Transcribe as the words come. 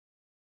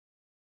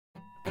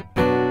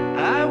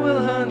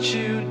hunt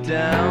you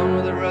down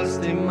with a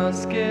rusty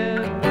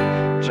musket.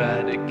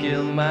 Tried to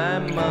kill my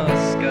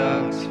Musk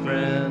Ox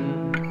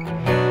friend.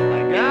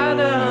 I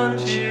gotta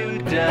hunt you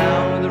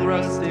down with a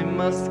rusty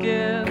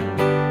musket.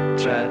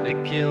 Tried to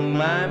kill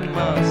my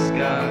Musk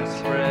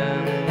Ox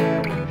friend.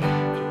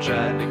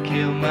 Tried to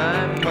kill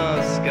my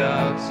Musk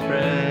Ox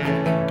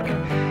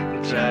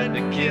friend. Tried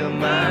to kill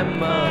my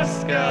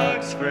Musk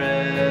Ox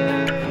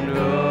friend.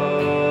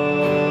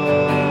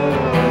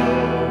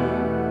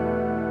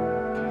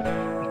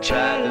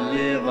 Try to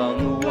live on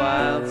the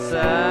wild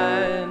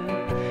side.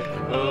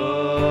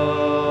 Oh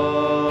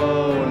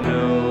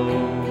no,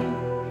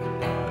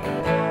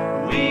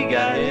 we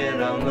got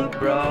hit on the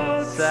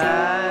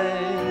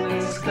broadside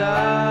and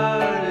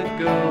started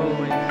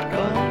going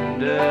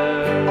under.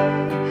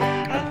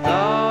 I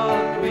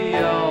thought we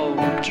all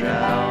would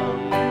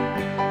drown.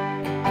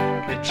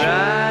 They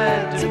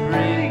tried to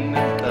bring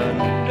the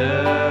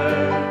thunder.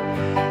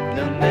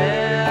 They'll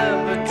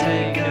never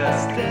take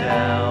us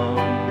down.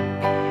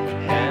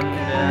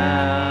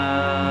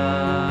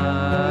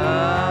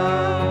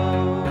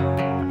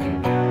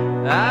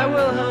 I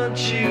will hunt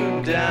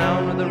you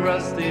down with a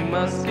rusty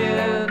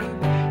musket.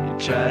 You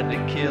tried to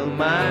kill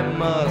my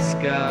Musk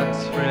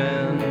Ox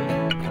friend.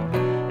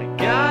 I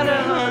gotta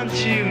hunt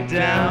you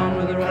down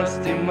with a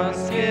rusty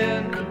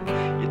musket.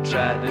 You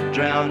tried to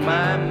drown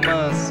my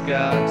Musk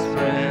Ox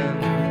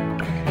friend.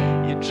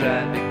 You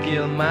tried to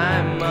kill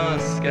my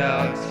Musk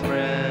Ox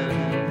friend.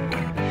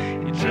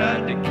 You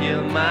tried to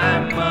kill my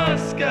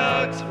Musk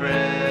Ox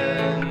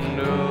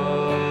friend. Oh.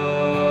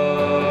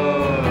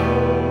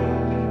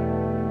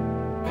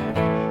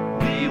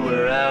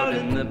 Out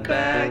in the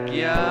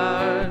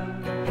backyard,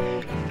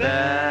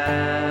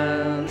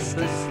 fast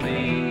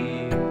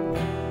asleep.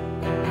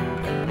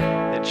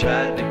 They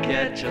tried to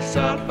catch us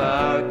off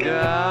our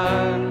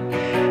guard.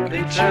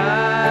 They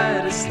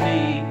tried a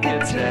sneak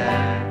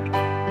attack.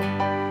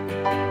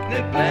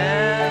 They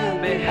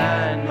planned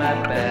behind my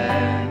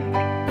back.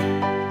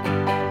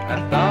 I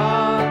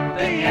thought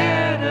they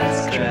had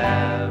us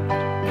trapped.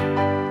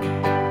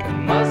 The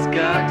Musk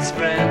Ox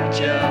friend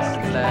just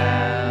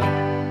laughed.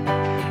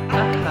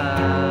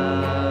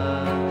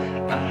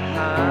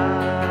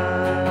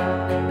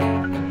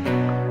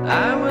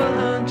 I will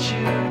hunt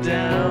you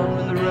down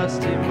with a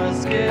rusty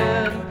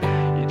musket.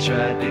 You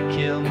tried to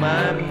kill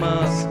my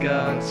Musk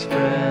Ox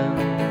friend.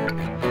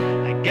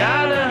 I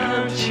gotta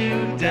hunt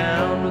you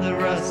down with a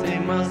rusty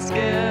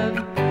musket.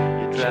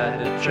 You tried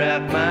to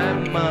trap my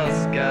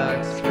Musk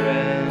Ox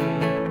friend.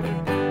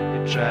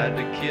 You tried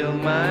to kill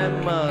my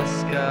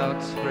Musk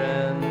Ox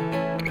friend.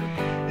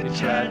 You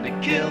tried to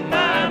kill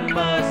my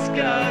Musk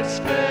Ox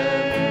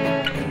friend.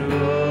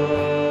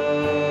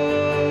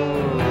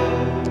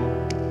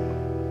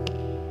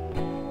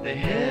 They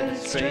headed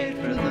straight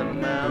for the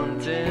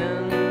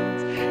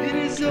mountains. It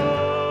is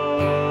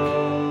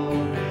all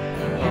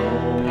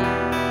home.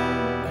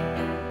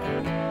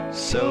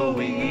 So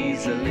we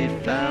easily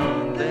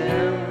found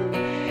them.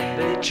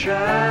 They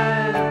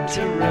tried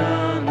to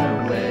run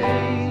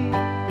away.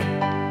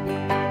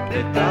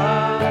 They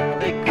thought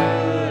they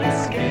could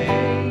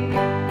escape,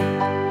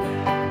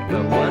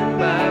 but one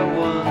by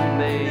one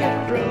they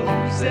had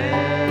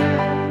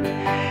frozen.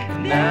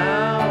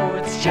 Now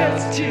it's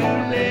just too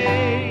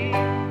late.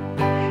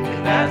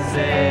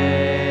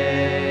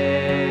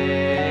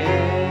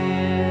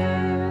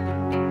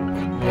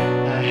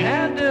 I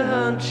had to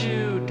hunt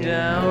you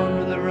down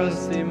with a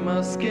rusty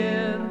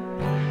musket.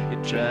 You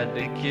tried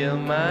to kill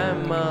my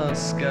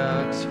Musk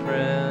Ox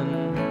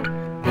friend.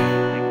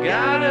 I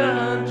gotta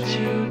hunt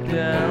you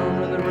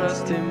down with a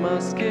rusty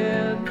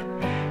musket.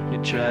 You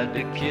tried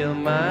to kill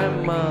my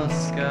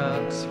Musk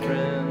Ox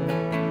friend.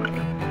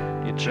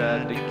 You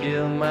tried to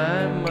kill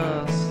my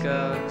Musk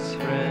Ox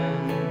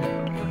friend.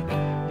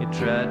 You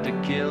tried to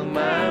kill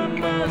my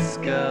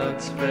Musk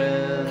Ox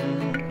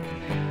friend.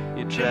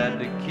 You tried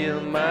to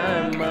kill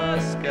my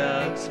Musk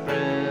Ox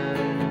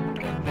friend.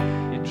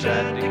 You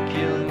tried to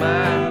kill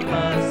my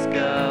Musk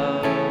Ox